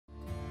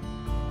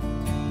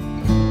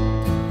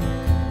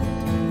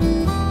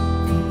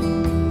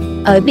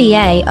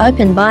OBA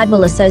Open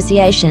Bible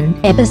Association,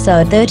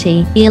 Episode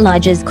 30,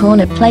 Elijah's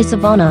Corner Place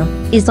of Honor,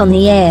 is on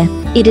the air.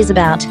 It is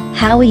about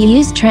how we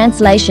use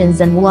translations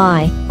and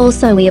why.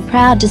 Also, we are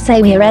proud to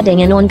say we are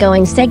adding an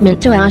ongoing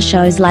segment to our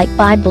shows like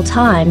Bible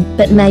Time,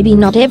 but maybe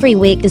not every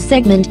week. The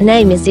segment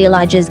name is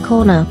Elijah's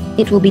Corner.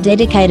 It will be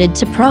dedicated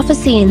to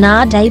prophecy in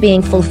our day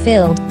being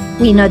fulfilled.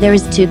 We know there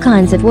is two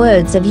kinds of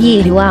words of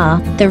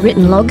Yeshua, the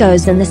written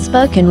logos and the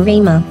spoken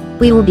rhema.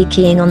 We will be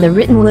keying on the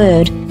written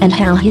word, and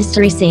how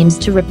history seems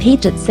to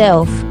repeat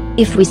itself.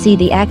 If we see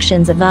the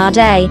actions of our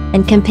day,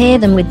 and compare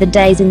them with the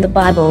days in the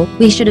Bible,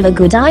 we should have a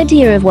good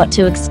idea of what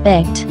to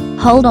expect.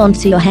 Hold on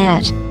to your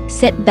hat,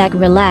 sit back,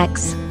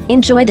 relax,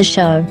 enjoy the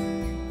show.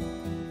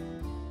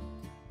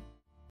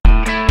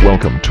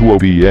 Welcome to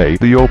OBA,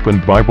 the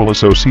Open Bible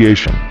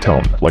Association. Tell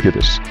 'em like it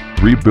is.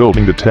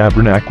 Rebuilding the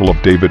tabernacle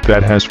of David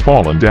that has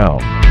fallen down.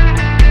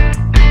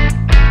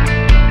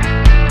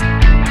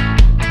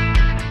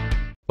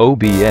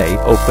 OBA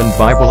Open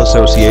Bible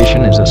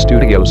Association is a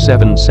Studio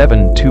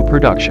 772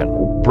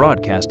 production,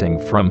 broadcasting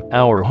from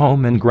our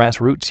home in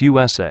Grassroots,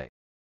 USA.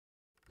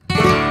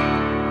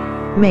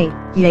 May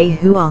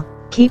Yeshua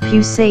keep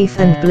you safe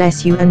and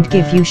bless you and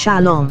give you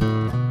shalom,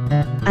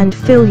 and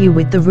fill you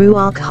with the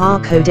Ruach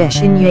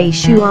HaKodesh. In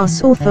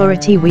Yeshua's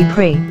authority we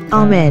pray,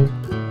 Amen.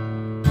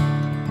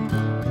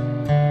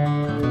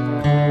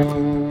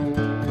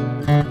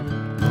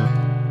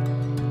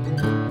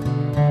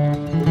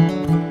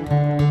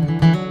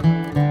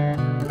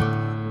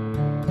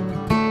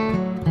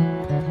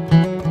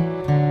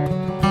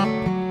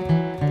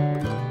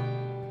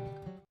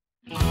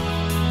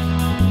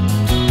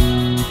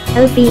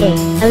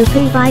 OBA,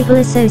 Open Bible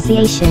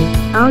Association,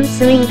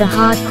 answering the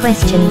hard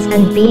questions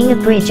and being a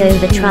bridge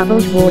over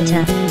troubled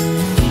water.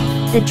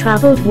 The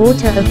troubled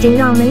water of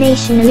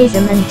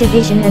denominationalism and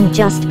division and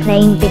just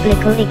plain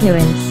biblical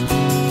ignorance.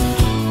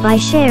 By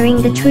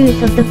sharing the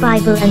truth of the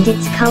Bible and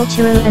its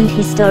cultural and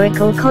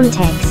historical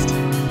context.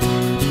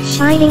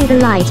 Shining the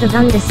light of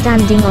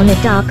understanding on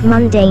a dark,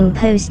 mundane,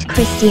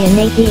 post-Christian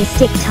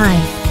atheistic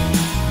time.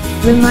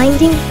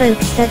 Reminding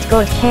folks that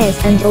God cares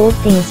and all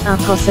things are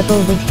possible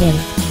with Him.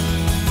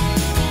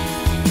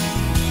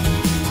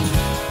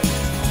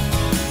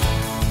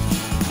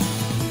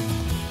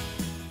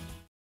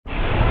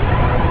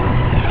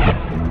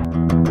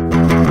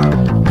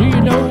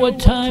 What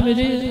time it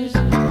is?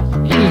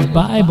 It is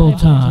Bible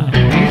time.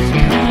 It's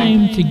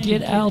time to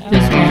get out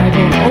this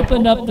Bible,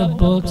 open up the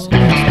books,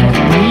 and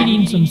start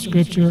reading some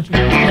scripture,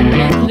 and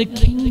let the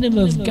kingdom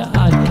of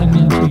God come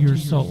into your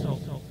soul.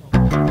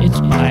 It's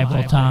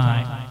Bible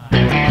time.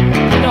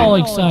 Get all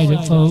excited,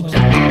 folks.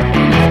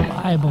 It's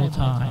Bible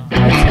time.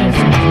 Let's have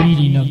some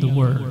reading of the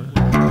Word.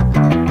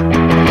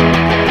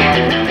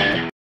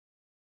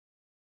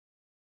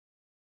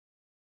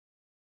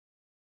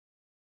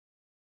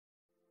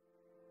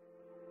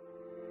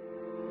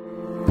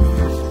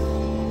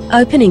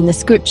 Opening the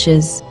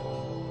Scriptures.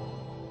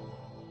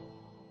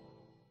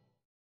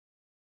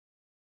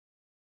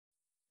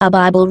 Our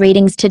Bible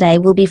readings today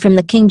will be from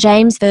the King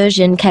James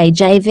Version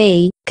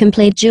KJV,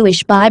 Complete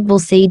Jewish Bible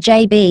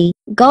CJB,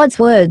 God's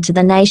Word to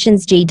the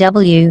Nations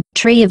GW,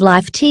 Tree of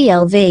Life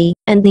TLV,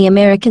 and the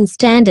American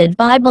Standard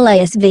Bible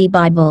ASV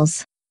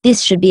Bibles.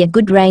 This should be a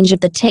good range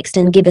of the text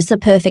and give us a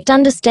perfect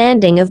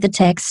understanding of the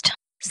text.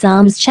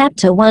 Psalms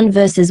chapter 1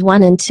 verses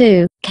 1 and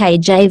 2,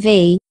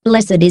 KJV,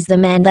 Blessed is the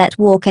man that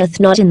walketh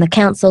not in the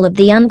counsel of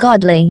the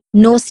ungodly,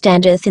 nor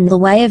standeth in the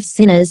way of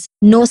sinners,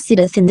 nor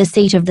sitteth in the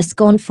seat of the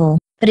scornful,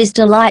 but his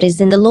delight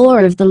is in the law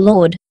of the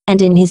Lord, and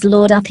in his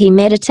law doth he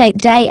meditate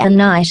day and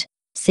night.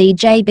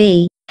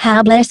 CJB,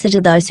 How blessed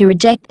are those who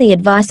reject the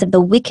advice of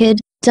the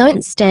wicked,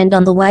 don't stand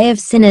on the way of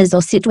sinners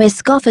or sit where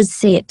scoffers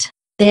sit.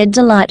 Their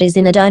delight is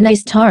in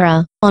Adonai's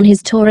Torah, on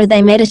his Torah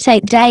they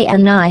meditate day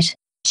and night.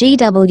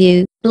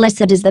 GW,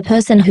 Blessed is the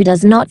person who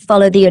does not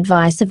follow the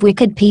advice of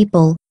wicked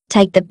people,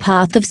 take the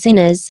path of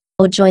sinners,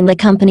 or join the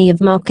company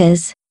of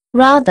mockers.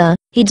 Rather,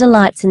 he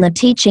delights in the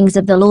teachings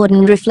of the Lord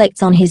and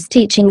reflects on his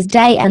teachings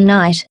day and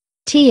night.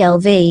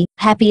 TLV,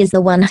 Happy is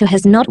the one who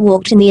has not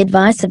walked in the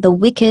advice of the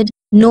wicked,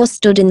 nor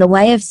stood in the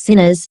way of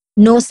sinners,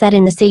 nor sat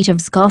in the seat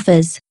of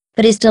scoffers,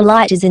 but his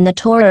delight is in the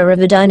Torah of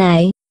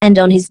Adonai, and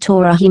on his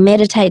Torah he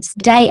meditates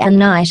day and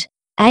night.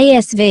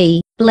 ASV,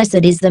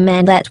 Blessed is the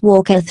man that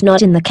walketh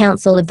not in the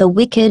counsel of the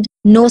wicked,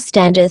 nor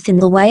standeth in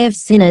the way of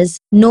sinners,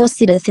 nor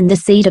sitteth in the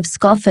seat of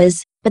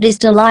scoffers, but his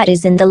delight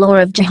is in the law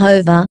of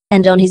Jehovah,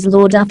 and on his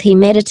law doth he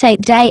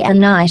meditate day and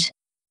night.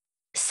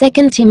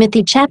 2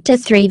 Timothy chapter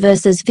 3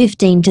 verses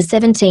 15 to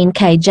 17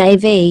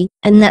 KJV,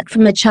 And that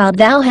from a child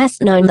thou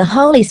hast known the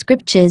holy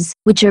scriptures,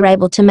 which are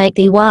able to make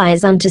thee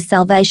wise unto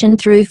salvation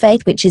through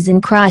faith which is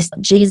in Christ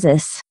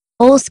Jesus.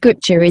 All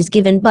scripture is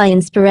given by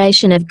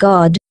inspiration of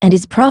God, and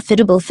is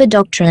profitable for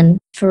doctrine,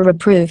 for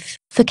reproof,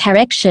 for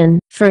correction,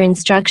 for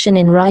instruction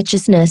in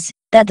righteousness,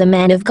 that the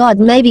man of God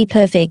may be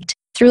perfect,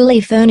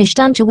 truly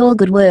furnished unto all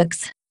good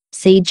works.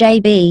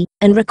 CJB,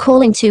 and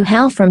recalling to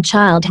how from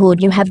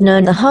childhood you have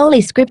known the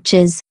Holy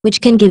Scriptures,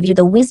 which can give you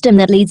the wisdom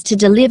that leads to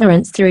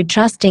deliverance through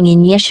trusting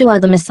in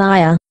Yeshua the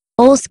Messiah.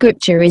 All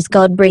scripture is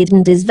God-breathed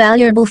and is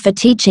valuable for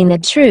teaching the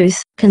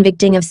truth,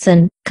 convicting of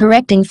sin,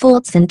 correcting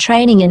faults and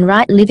training in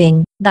right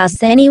living.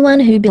 Thus anyone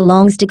who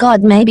belongs to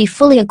God may be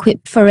fully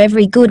equipped for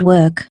every good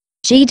work.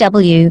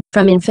 GW,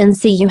 from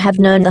infancy you have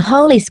known the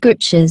Holy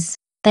Scriptures.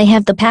 They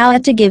have the power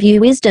to give you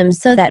wisdom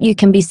so that you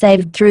can be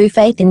saved through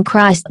faith in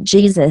Christ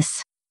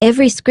Jesus.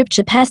 Every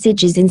scripture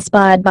passage is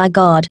inspired by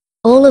God.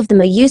 All of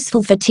them are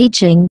useful for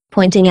teaching,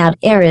 pointing out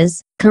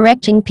errors,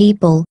 correcting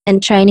people,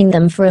 and training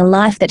them for a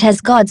life that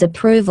has God's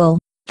approval.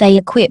 They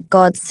equip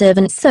God's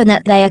servants so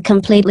that they are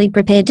completely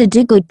prepared to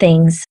do good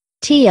things.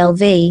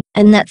 TLV,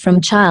 and that from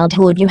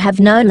childhood you have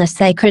known the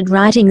sacred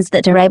writings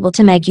that are able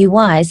to make you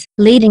wise,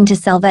 leading to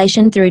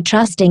salvation through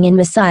trusting in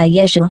Messiah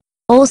Yeshua.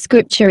 All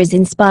scripture is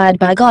inspired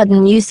by God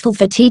and useful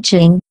for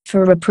teaching,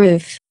 for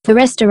reproof, for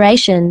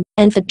restoration,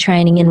 and for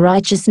training in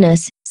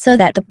righteousness, so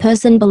that the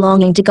person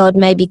belonging to God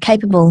may be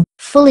capable,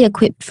 fully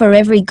equipped for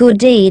every good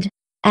deed.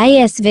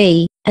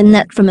 ASV, and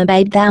that from a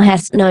babe thou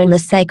hast known the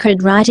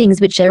sacred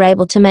writings which are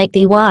able to make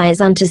thee wise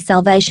unto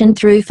salvation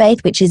through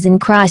faith which is in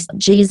Christ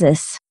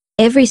Jesus.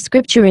 Every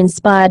scripture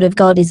inspired of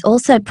God is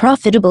also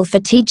profitable for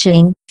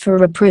teaching, for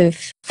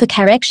reproof, for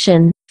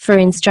correction, for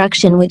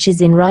instruction which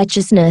is in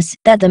righteousness,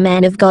 that the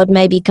man of God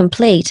may be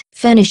complete,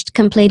 furnished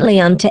completely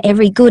unto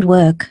every good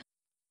work.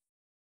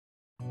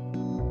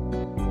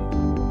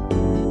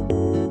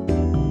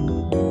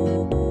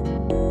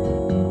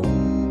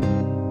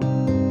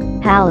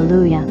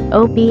 Hallelujah.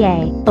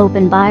 OBA,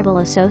 Open Bible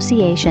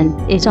Association,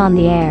 is on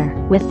the air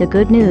with the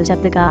good news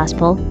of the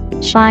gospel,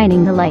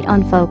 shining the light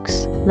on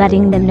folks,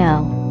 letting them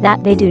know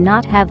that they do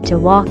not have to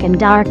walk in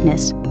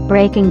darkness,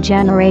 breaking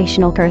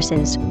generational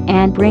curses,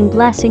 and bring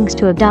blessings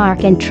to a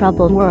dark and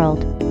troubled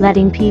world,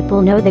 letting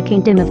people know the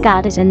kingdom of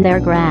God is in their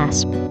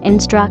grasp,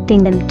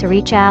 instructing them to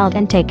reach out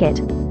and take it.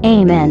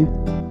 Amen.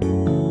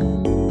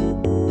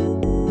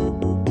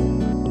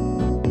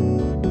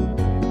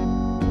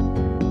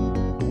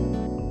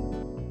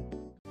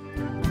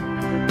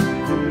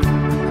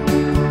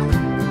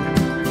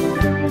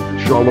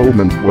 Shalom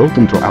and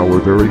welcome to our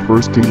very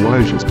first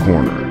Elijah's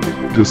Corner,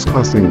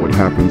 discussing what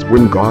happens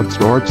when God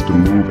starts to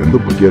move in the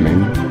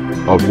beginning,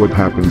 of what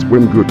happens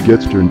when good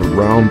gets turned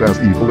around as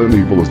evil and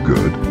evil is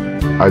good.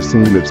 I've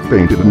seen its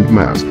painted and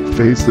masked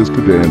faces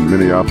today in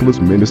Minneapolis,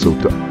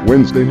 Minnesota,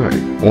 Wednesday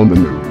night, on the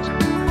news.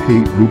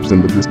 Hate groups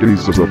in the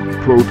disguises of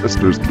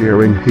protesters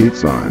carrying hate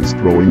signs,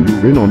 throwing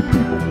urine on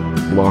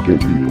people, blocking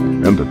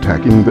people, and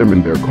attacking them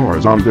in their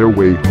cars on their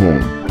way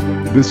home.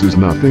 This is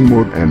nothing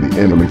more than the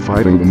enemy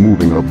fighting the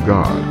moving of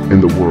God in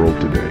the world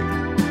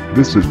today.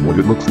 This is what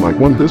it looks like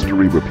when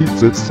history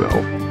repeats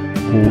itself.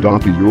 Hold on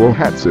to your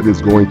hats, it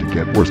is going to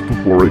get worse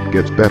before it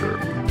gets better.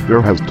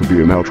 There has to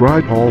be an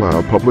outright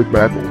all-out public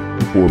battle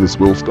before this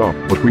will stop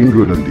between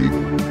good and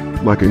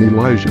evil. Like in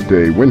Elijah's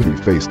day when he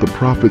faced the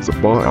prophets of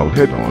Baal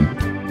head-on.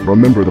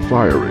 Remember the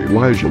fire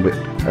Elijah lit,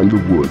 and the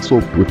wood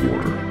soaked with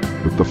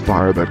water, with the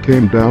fire that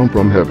came down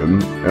from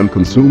heaven and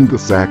consumed the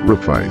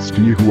sacrifice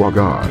to Yeshua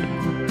God.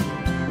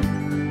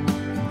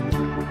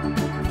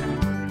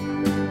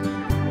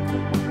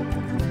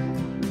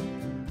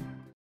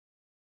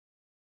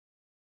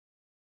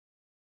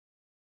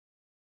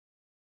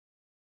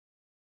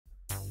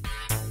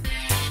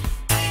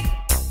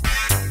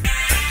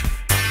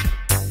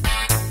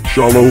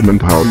 Shalom and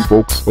howdy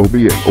folks,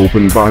 OBA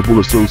Open Bible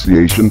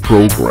Association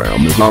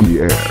program is on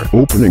the air,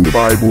 opening the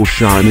Bible,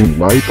 shining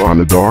light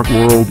on a dark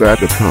world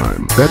at a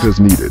time that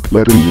is needed,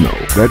 letting you know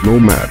that no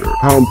matter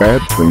how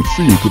bad things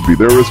seem to be,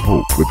 there is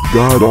hope. With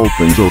God all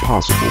things are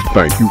possible.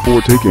 Thank you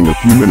for taking a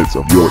few minutes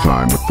of your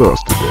time with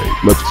us today.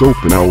 Let's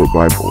open our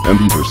Bible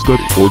and either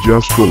study or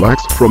just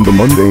relax from the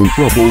mundane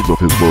troubles of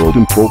his world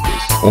and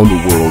focus on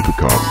the world to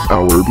come,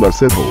 our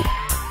blessed hope.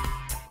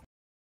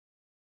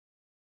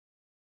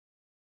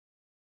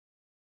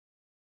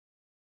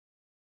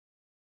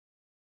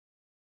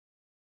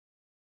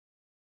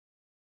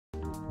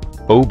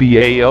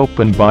 OBA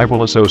Open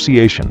Bible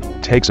Association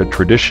takes a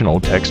traditional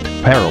text,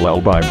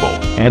 parallel Bible,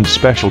 and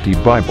specialty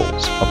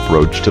Bibles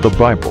approach to the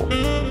Bible,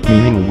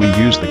 meaning we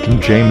use the King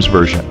James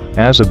Version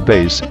as a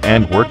base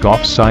and work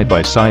off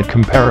side-by-side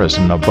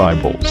comparison of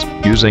Bibles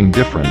using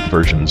different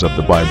versions of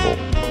the Bible.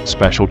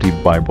 Specialty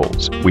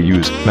Bibles, we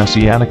use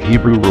Messianic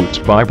Hebrew Roots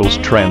Bibles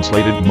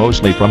translated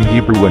mostly from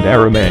Hebrew and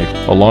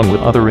Aramaic, along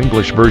with other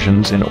English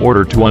versions in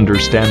order to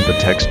understand the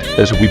text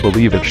as we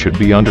believe it should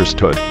be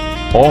understood.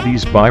 All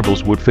these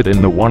Bibles would fit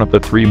in the one of the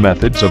three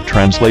methods of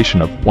translation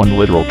of 1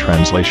 literal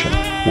translation,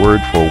 word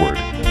for word,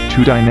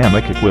 2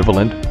 dynamic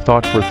equivalent,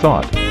 thought for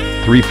thought,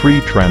 3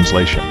 free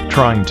translation,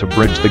 trying to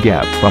bridge the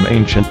gap from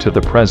ancient to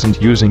the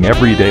present using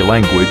everyday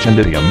language and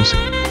idioms.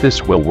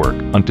 This will work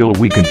until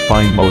we can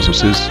find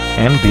Moses's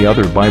and the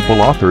other Bible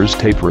authors'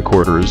 tape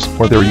recorders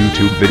or their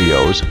YouTube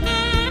videos.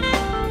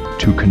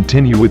 To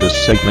continue with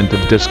this segment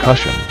of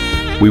discussion,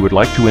 we would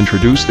like to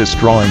introduce this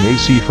drawing.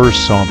 AC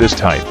first saw this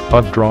type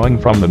of drawing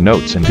from the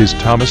notes in his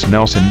Thomas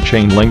Nelson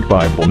Chain Link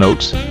Bible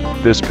Notes.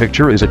 This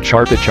picture is a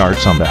chart that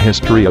charts on the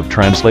history of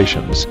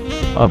translations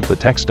of the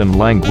text and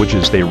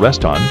languages they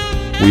rest on.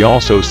 We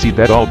also see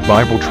that all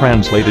Bible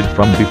translated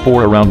from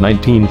before around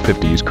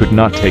 1950s could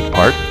not take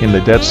part in the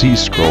Dead Sea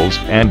Scrolls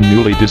and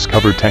newly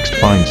discovered text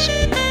finds.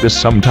 This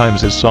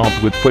sometimes is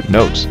solved with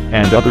footnotes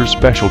and other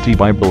specialty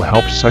Bible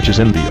helps such as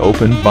in the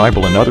Open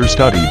Bible and other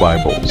study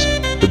Bibles.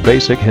 The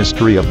basic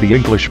history of the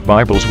English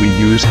Bibles we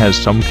use has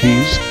some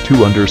keys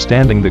to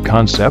understanding the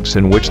concepts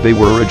in which they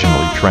were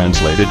originally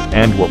translated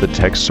and what the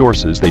text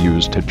sources they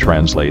used to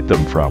translate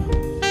them from.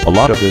 A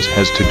lot of this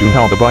has to do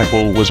how the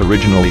Bible was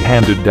originally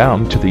handed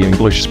down to the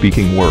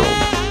English-speaking world,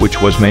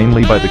 which was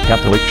mainly by the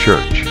Catholic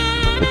Church.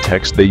 The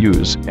text they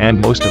use,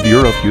 and most of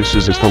Europe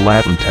uses, is the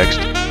Latin text,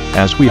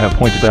 as we have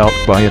pointed out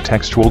by a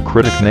textual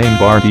critic named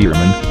Bart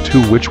Ehrman,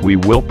 to which we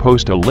will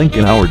post a link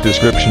in our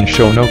description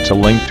show notes, a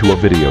link to a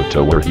video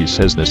to where he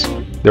says this.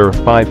 There are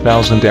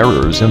 5,000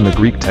 errors in the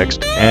Greek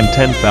text and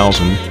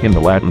 10,000 in the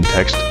Latin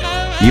text.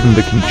 Even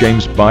the King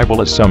James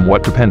Bible is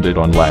somewhat dependent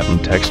on Latin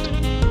text.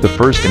 The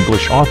first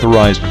English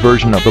authorized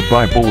version of the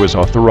Bible was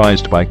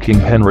authorized by King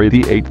Henry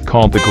VIII,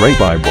 called the Great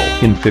Bible,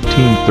 in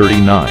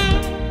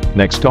 1539.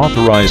 Next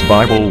authorized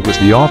Bible was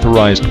the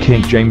authorized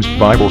King James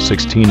Bible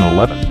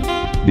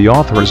 1611. The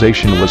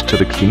authorization was to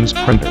the King's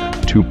printer,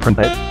 to print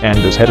it, and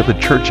as head of the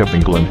Church of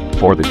England,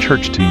 for the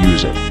Church to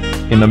use it.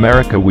 In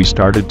America we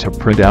started to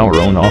print our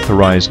own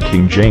authorized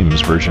King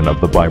James version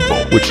of the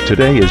Bible, which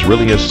today is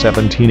really a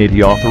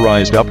 1780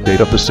 authorized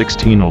update of the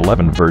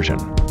 1611 version.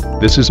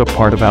 This is a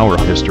part of our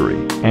history,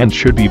 and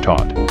should be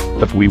taught.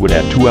 If we would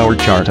add to our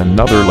chart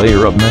another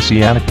layer of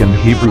Messianic and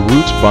Hebrew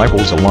roots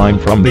Bibles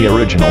aligned from the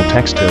original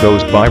text to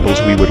those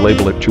Bibles, we would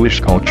label it Jewish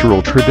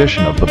cultural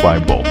tradition of the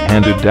Bible,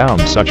 handed down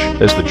such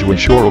as the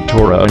Jewish oral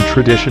Torah and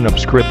tradition of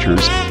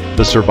scriptures,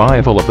 the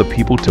survival of the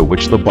people to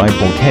which the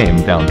Bible came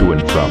down to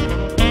and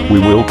from. We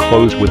will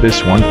close with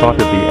this one thought: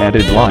 that the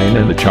added line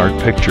in the chart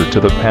picture to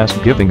the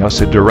past, giving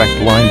us a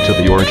direct line to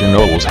the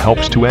originals,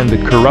 helps to end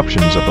the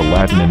corruptions of the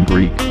Latin and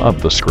Greek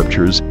of the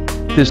scriptures.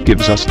 This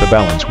gives us the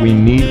balance we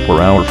need for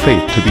our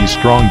faith to be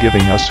strong,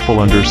 giving us full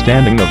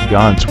understanding of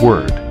God's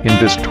Word in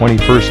this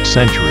 21st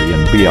century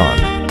and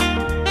beyond.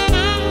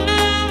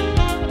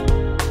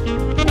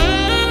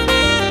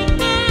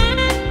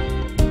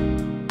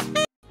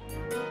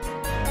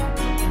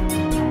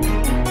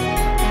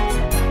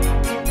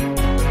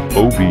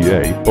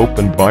 OBA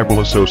Open Bible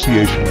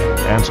Association,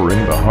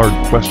 answering the hard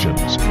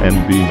questions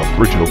and being a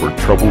bridge over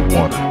troubled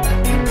water.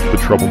 The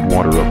troubled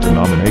water of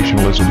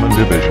denominationalism and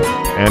division,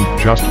 and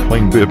just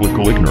plain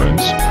biblical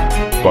ignorance.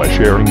 By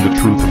sharing the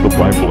truth of the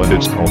Bible and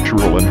its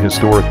cultural and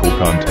historical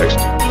context,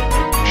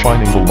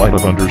 shining the light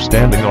of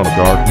understanding on a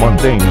dark,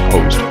 mundane,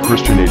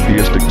 post-Christian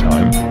atheistic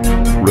time,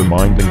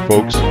 reminding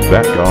folks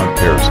that God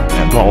cares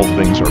and all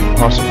things are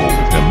possible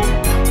with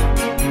Him.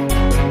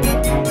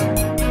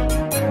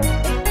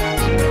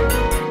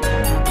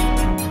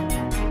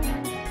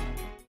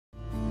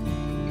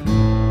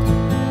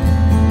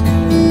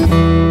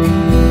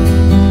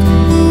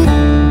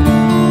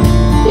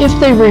 If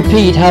they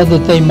repeat, how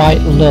that they might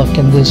look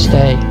in this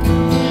day.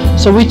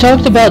 So we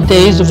talked about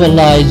days of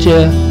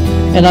Elijah,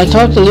 and I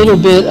talked a little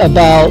bit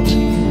about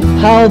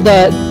how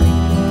that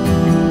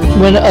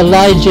when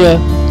Elijah,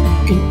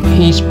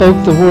 he spoke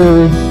the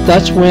word,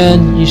 that's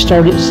when you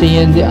started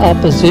seeing the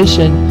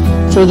opposition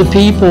for the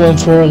people and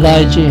for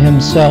Elijah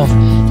himself.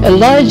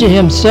 Elijah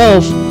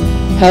himself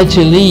had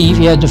to leave,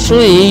 he had to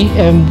flee,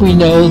 and we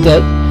know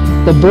that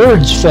the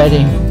birds fed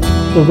him,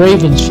 the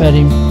ravens fed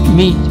him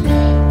meat.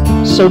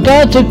 So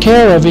God took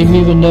care of him,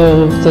 even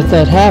though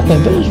that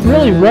happened, but it was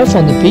really rough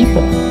on the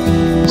people.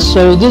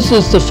 So this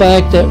is the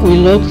fact that we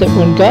look that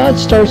when God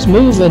starts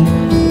moving,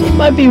 it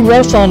might be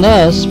rough on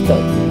us, but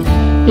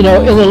in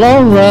the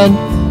long run,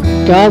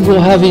 God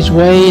will have His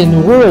way in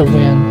the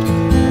whirlwind.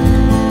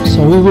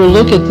 So we will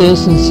look at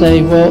this and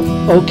say, well,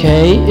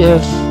 okay,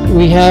 if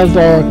we have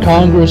our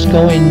Congress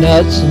going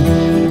nuts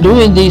and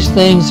doing these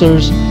things,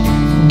 there's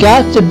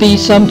got to be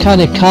some kind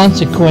of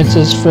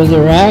consequences for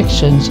their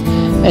actions.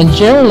 And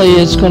generally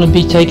it's going to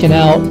be taken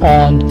out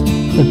on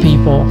the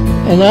people.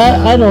 And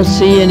I don't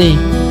see anything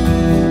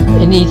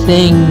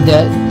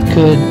that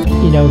could,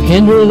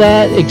 hinder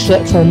that,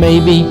 except for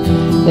maybe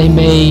they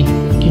may,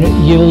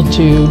 yield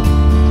to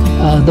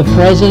the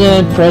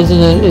president.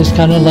 President is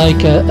kind of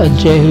like a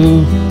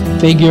Jehu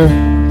figure,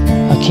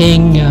 a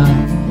king,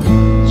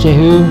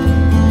 Jehu.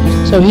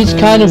 So he's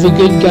kind of a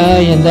good guy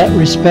in that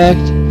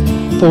respect.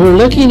 But we're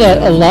looking at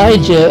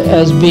Elijah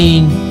as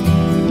being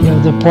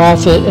the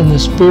prophet and the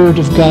Spirit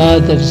of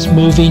God that is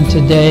moving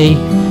today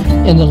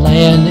in the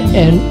land.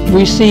 And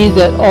we see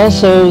that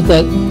also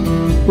that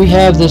we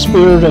have the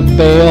spirit of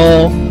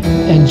Baal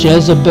and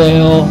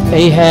Jezebel,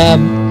 Ahab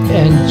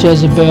and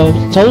Jezebel,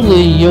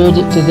 totally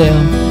yielded to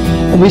them.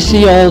 And we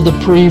see all the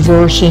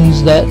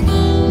perversions that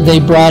they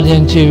brought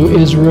into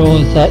Israel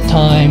at that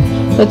time,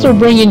 that they're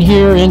bringing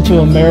here into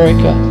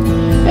America.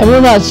 And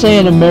we're not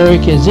saying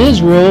America is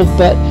Israel,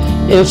 but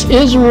if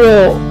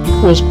Israel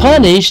was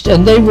punished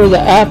and they were the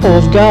apple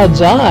of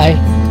God's eye,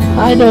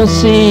 I don't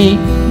see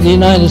the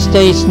United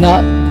States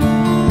not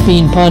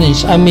being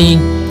punished. I mean,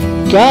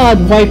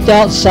 God wiped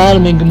out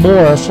Sodom and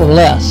Gomorrah for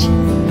less.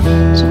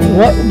 So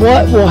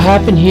What will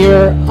happen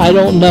here, I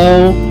don't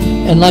know.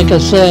 And like I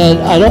said,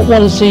 I don't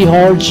want to see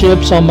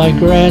hardships on my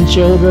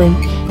grandchildren,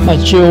 my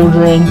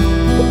children.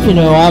 You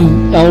know,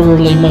 I'm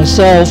elderly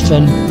myself,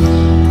 and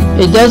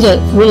it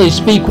doesn't really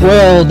speak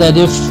well that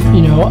if,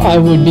 you know, I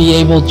would be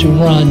able to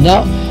run.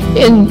 Now,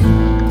 in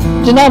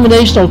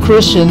denominational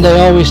Christian, they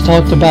always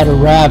talked about a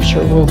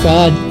rapture. Will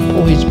God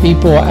pull his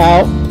people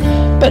out?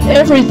 But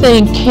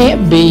everything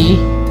can't be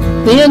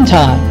the end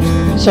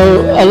time.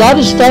 So a lot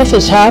of stuff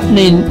is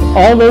happening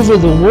all over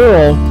the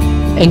world,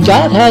 and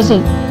God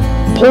hasn't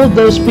pulled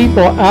those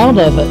people out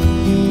of it.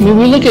 I mean,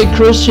 we look at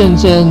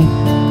Christians in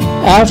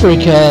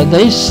Africa,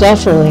 they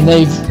suffer and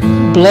they've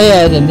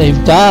bled and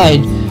they've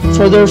died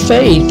for their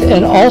faith,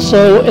 and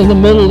also in the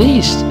Middle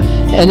East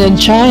and in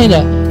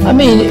China. I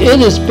mean, it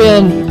has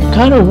been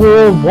kind of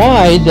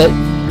worldwide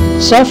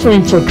that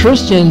suffering for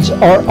Christians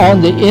are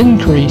on the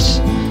increase.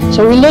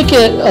 So we look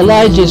at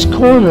Elijah's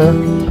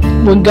corner.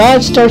 When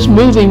God starts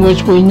moving,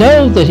 which we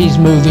know that he's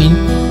moving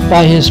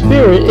by his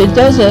Spirit, it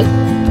doesn't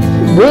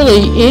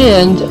really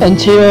end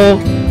until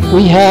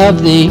we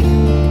have the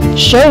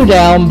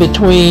showdown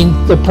between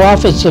the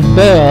prophets of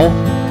Baal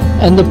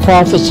and the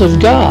prophets of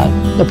God.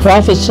 The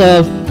prophets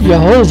of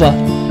Jehovah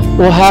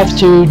will have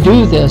to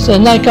do this.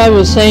 And like I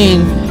was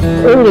saying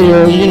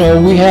earlier, you know,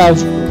 we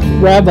have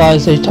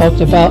rabbis, they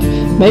talked about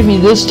maybe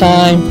this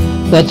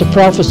time that the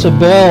prophets of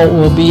Baal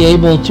will be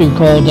able to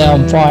call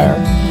down fire.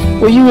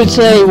 Well, you would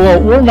say, well,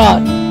 we're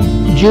not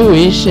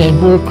Jewish and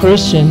we're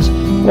Christians.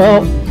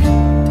 Well,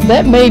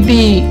 that may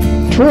be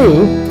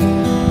true,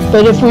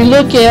 but if we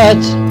look at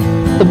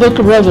the book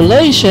of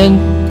Revelation,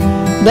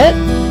 that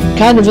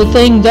kind of a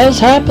thing does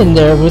happen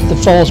there with the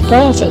false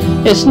prophet.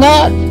 It's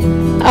not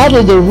out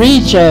of the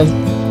reach of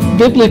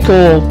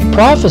biblical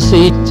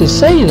prophecy to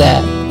say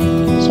that.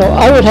 So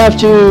I would have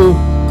to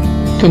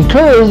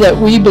concur that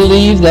we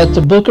believe that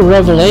the book of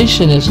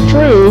Revelation is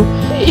true,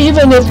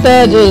 even if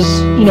that is,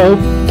 you know,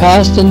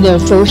 passed in the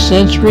 1st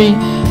century,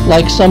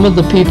 like some of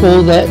the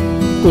people that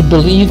would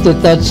believe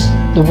that that's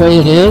the way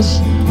it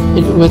is,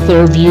 with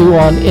their view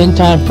on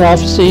end-time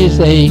prophecies.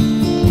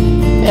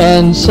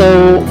 And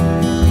so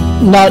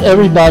not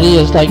everybody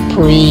is like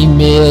pre,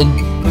 mid,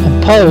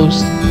 and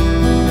post.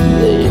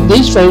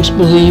 These folks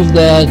believe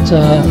that,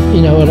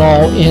 you know, it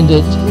all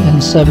ended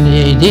in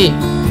 70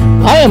 AD.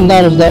 I am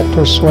not of that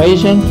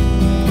persuasion.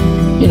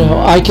 You know,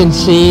 I can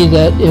see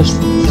that if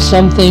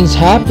some things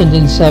happened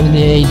in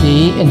 70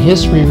 AD and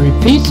history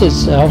repeats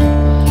itself,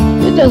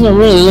 it doesn't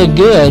really look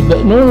good. But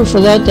in order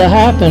for that to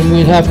happen,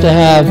 we'd have to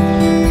have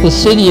the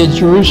city of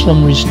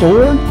Jerusalem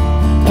restored,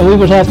 and we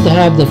would have to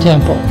have the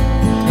temple,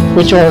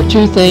 which are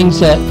two things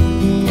that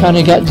kind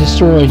of got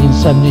destroyed in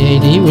 70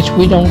 AD, which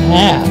we don't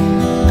have.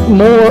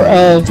 More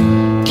of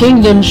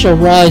kingdom shall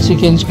rise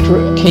against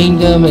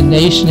kingdom and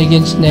nation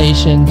against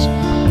nations,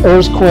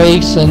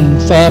 earthquakes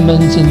and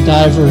famines in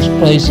diverse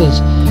places.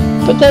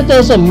 But that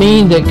doesn't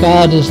mean that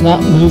God is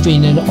not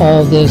moving in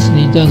all this and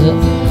he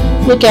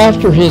doesn't look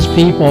after his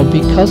people,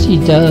 because he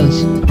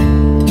does.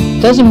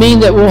 Doesn't mean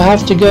that we won't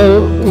have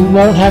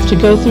to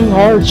go through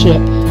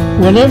hardship.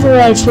 Whenever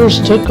I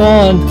first took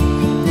on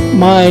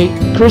my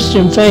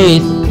Christian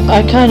faith,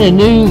 I kind of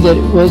knew that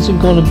it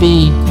wasn't going to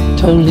be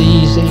totally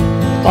easy.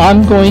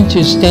 I'm going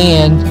to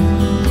stand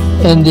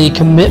in the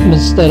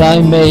commitments that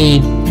I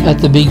made at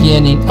the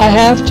beginning. I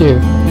have to.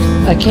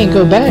 I can't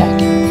go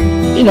back.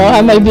 You know,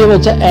 I may be able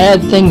to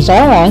add things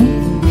on,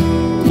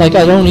 like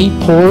I don't eat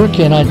pork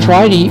and I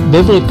try to eat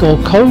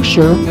biblical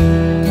kosher,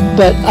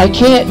 but I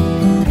can't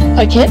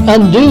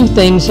undo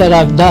things that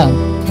I've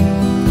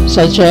done,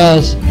 such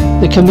as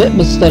the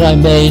commitments that I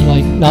made,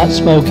 like not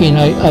smoking.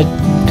 I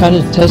kind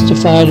of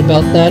testified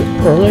about that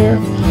earlier.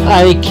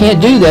 I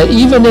can't do that.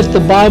 Even if the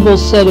Bible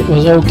said it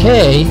was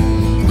okay,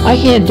 I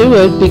can't do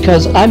it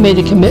because I made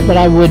a commitment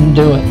I wouldn't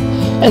do it.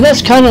 And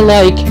that's kind of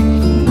like,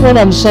 what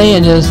I'm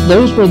saying is,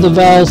 those were the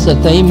vows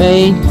that they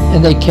made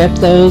and they kept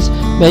those.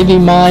 Maybe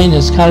mine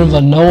is kind of a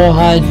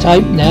Noahide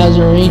type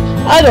Nazarene.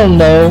 I don't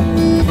know.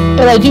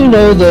 But I do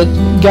know that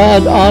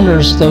God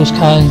honors those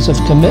kinds of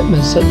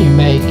commitments that you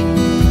make.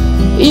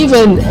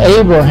 Even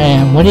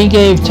Abraham, when he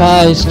gave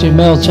tithes to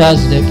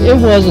Melchizedek, it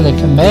wasn't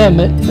a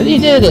commandment, but he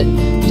did it.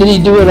 Did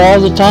he do it all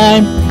the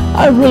time?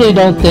 I really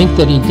don't think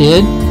that he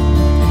did.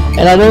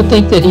 And I don't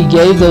think that he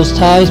gave those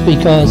tithes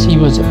because he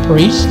was a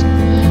priest.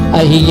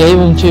 He gave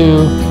them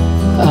to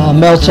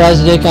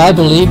Melchizedek, I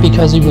believe,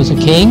 because he was a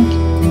king.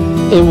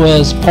 It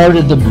was part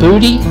of the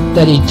booty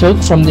that he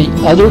took from the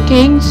other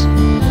kings.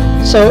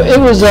 So it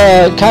was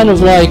kind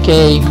of like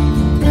a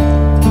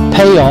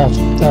payoff,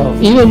 though.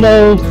 Even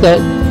though that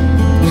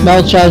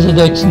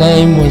Melchizedek's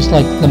name was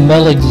like the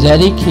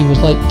Melchizedek, he was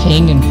like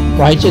king in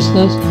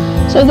righteousness.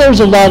 So there's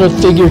a lot of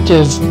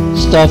figurative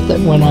stuff that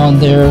went on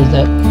there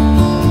that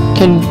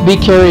can be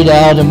carried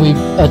out, and we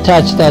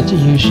attached that to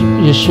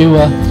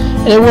Yeshua.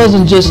 And it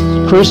wasn't just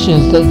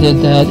Christians that did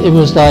that. It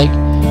was like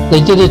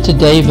they did it to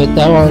David.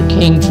 Thou art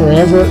king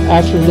forever,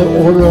 after the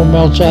order of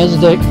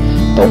Melchizedek.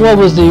 But what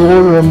was the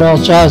order of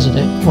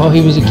Melchizedek? Well, he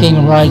was a king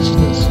of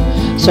righteousness.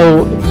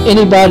 So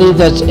anybody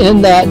that's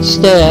in that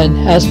stead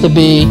has to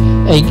be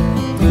a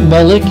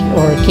melech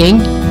or a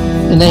king,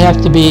 and they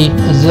have to be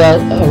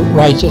a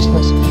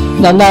righteousness.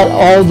 Now, not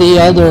all the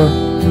other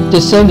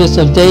descendants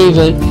of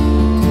David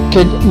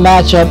could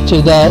match up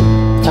to that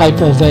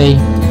type of a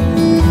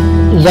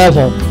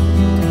level.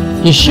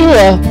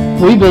 Yeshua,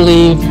 we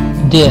believe,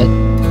 did.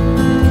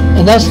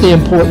 And that's the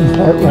important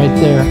part right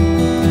there,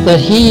 that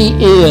he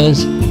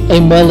is a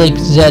Melech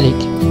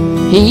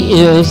Zedek. He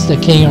is the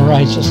King of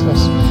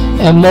Righteousness.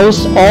 And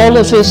most all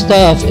of his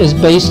stuff is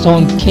based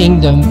on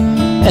kingdom,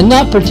 and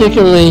not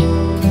particularly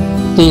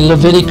the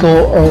Levitical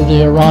or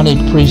the Aaronic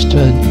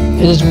priesthood.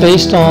 It is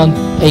based on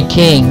a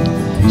king.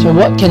 So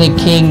what can a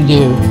king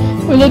do?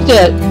 We looked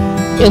at,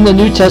 in the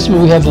New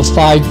Testament, we have a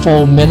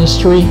fivefold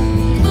ministry.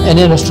 And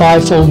in a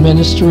fivefold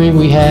ministry,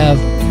 we have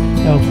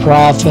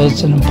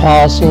prophets and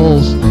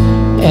apostles,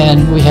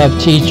 and we have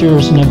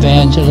teachers and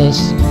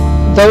evangelists.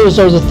 Those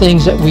are the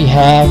things that we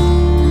have,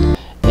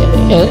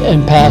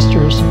 and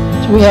pastors.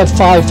 So we have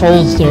five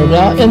folds there.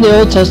 Now, in the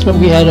Old Testament,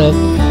 we had a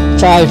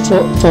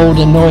fivefold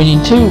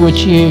anointing too,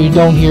 which you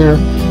don't hear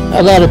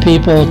a lot of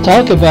people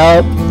talk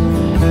about.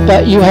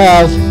 But you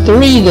have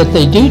three that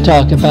they do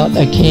talk about: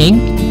 a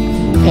king,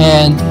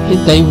 and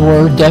they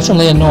were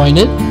definitely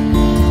anointed.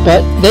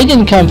 But they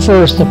didn't come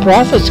first. The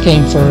prophets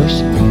came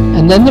first,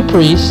 and then the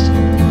priest,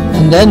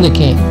 and then the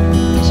king.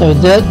 So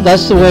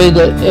that's the way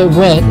that it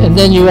went. And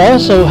then you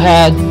also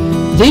had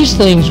these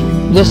things,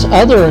 this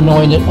other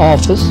anointed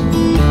office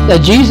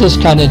that Jesus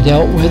kind of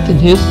dealt with in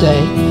his day,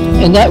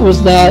 and that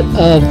was that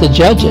of the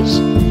judges.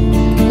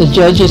 The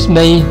judges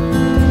made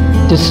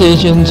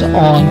decisions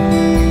on,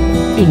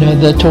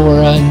 the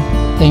Torah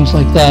and things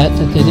like that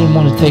they didn't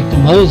want to take to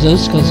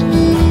Moses, because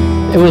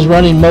it was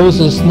running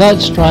Moses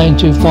nuts trying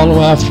to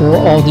follow after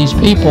all these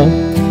people.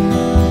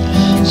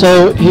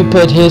 So he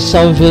put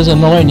some of his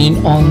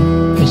anointing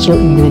on a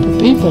certain group of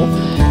people.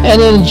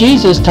 And in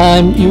Jesus'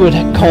 time, you would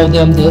call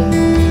them the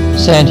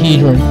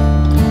Sanhedrin.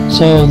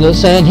 So the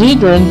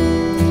Sanhedrin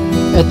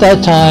at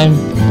that time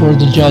were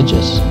the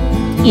judges.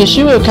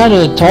 Yeshua kind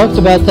of talked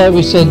about that.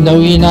 We said, "Know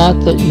ye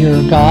not that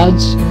you're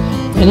gods?"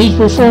 And he's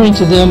referring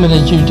to them in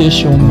a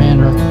judicial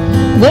manner.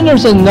 And then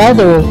there's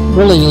another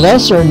really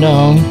lesser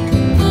known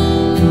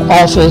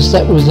office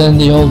that was in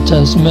the Old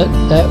Testament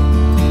that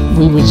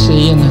we would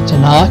see in the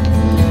Tanakh,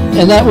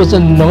 and that was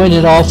an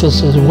anointed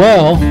office as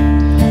well,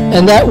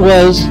 and that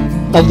was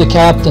of the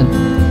captain.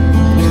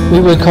 We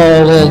would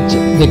call it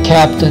the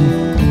captain,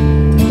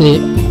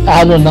 the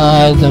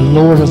Adonai, the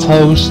Lord of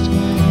hosts.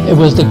 It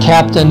was the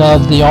captain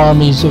of the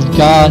armies of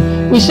God.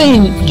 We've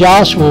seen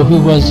Joshua,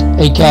 who was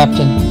a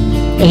captain,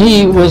 and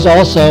he was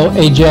also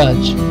a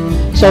judge.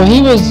 So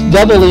he was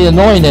doubly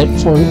anointed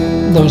for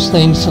those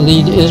things to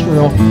lead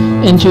Israel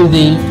into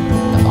the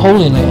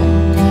Holy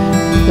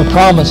Land, the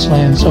Promised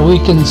Land. So we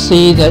can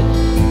see that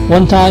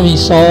one time he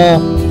saw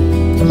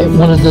at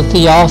one of the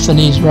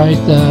theophanies, right?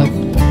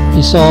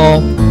 He saw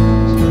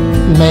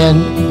a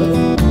man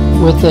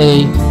with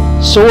a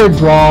sword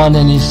drawn,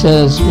 and he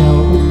says,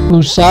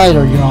 "Whose side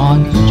are you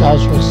on?"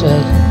 Joshua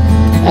says,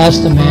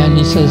 asked the man.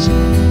 He says,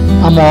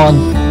 I'm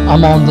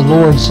on the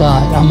Lord's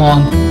side. I'm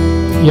on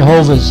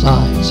Jehovah's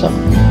side." So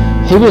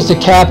he was the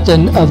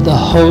captain of the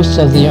hosts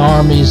of the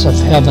armies of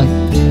heaven.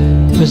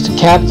 He was the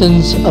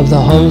captains of the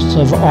hosts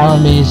of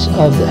armies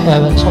of the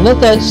heaven. So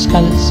let that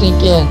kind of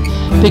sink in,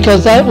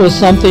 because that was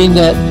something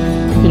that,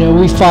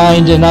 we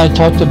find, and I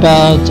talked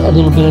about a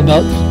little bit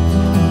about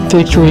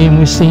victory, and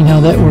we've seen how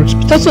that works.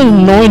 But that's an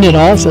anointed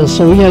office.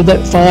 So we have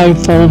that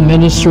fivefold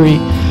ministry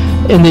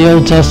in the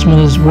Old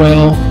Testament as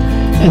well.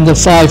 And the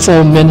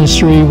fivefold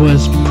ministry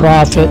was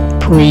prophet,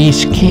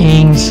 priest,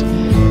 kings,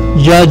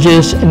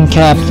 judges, and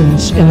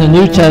captains. In the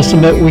New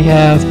Testament, we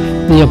have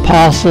the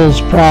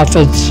apostles,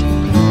 prophets,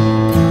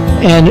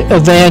 and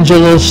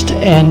evangelists,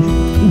 and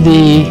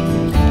the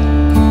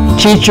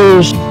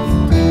teachers.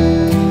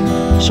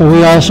 So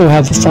we also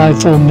have the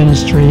fivefold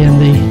ministry in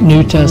the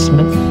New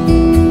Testament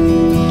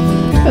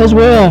as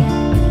well.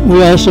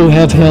 We also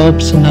have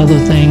helps and other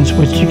things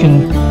which you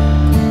can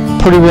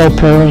pretty well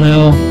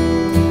parallel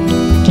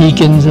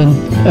deacons and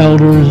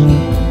elders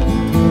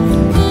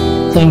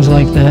and things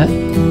like that.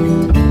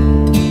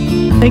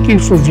 Thank you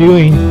for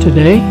viewing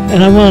today,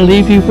 and I want to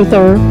leave you with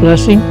our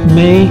blessing.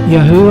 May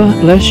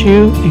Yahuwah bless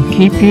you and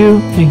keep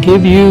you and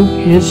give you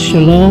his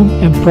shalom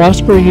and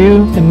prosper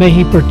you, and may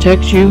he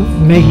protect you,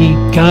 may he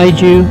guide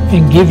you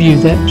and give you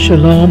that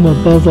shalom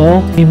above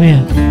all.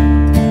 Amen.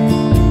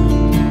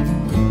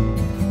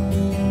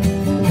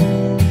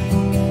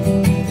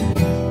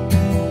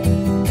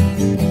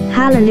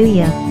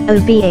 Hallelujah.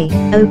 OBA,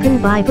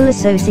 Open Bible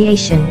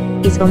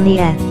Association, is on the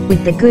air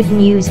with the good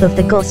news of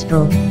the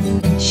gospel,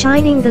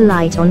 shining the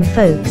light on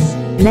folks,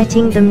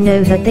 letting them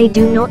know that they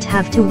do not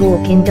have to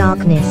walk in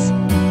darkness,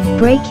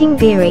 breaking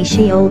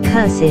Sheol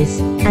curses,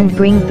 and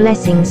bring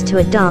blessings to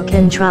a dark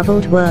and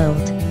troubled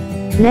world,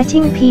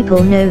 letting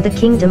people know the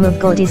kingdom of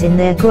God is in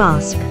their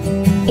grasp,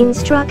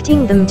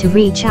 instructing them to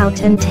reach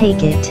out and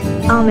take it.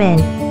 Amen.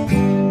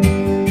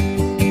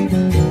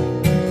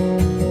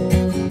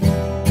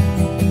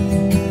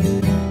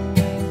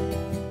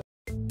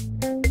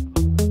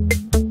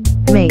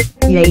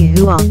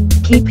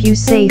 Yahuwah, keep you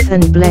safe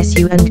and bless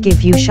you and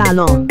give you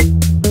shalom.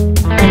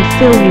 And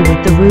fill you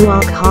with the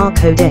Ruach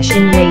HaKodesh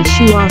in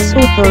Yeshua's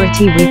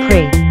authority we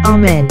pray.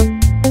 Amen.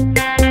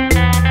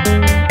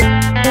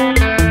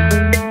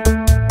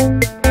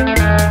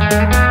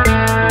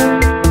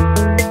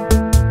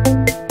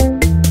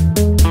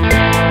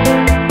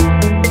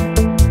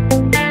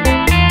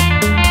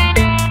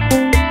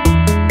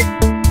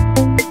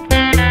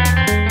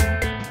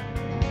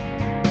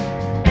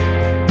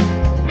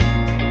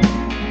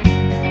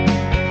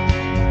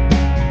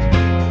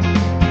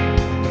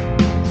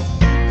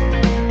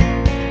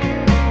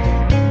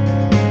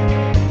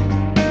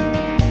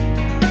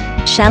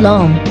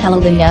 Shalom,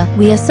 hallelujah.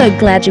 We are so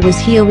glad you was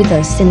here with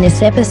us in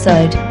this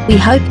episode. We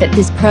hope that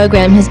this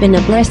program has been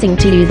a blessing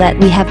to you, that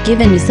we have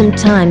given you some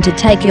time to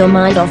take your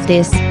mind off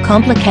this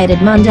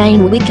complicated,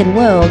 mundane, wicked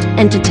world,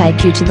 and to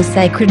take you to the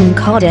sacred and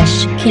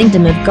Kodesh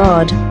kingdom of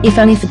God, if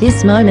only for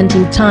this moment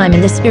in time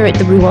in the spirit,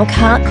 the Ruach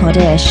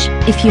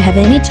HaKodesh. If you have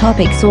any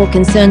topics or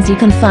concerns, you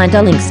can find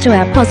our links to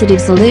our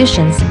positive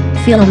solutions,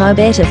 Film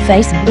OBA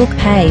Facebook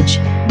page.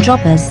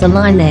 Drop us a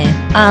line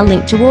there. Our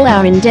link to all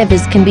our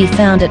endeavors can be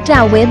found at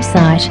our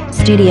website,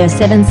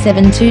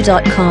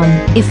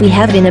 studio772.com. If we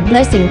have been a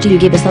blessing to you,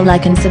 give us a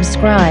like and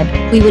subscribe.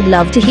 We would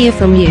love to hear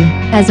from you.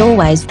 As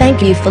always,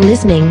 thank you for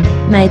listening.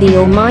 May the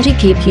Almighty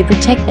keep you,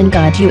 protect and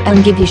guide you,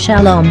 and give you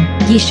shalom,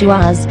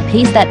 Yeshua's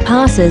peace that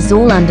passes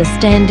all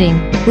understanding.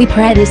 We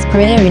pray this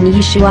prayer in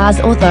Yeshua's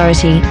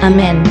authority.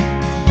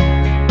 Amen.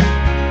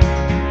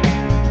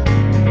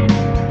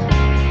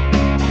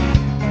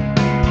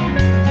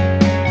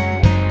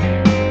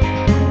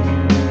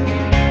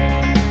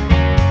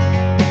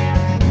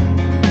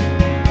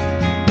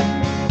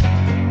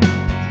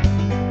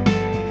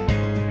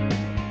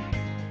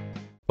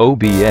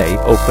 OBA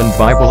Open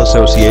Bible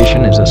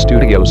Association is a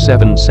Studio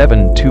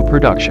 772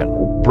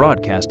 production,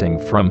 broadcasting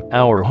from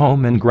our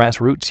home in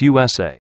Grassroots, USA.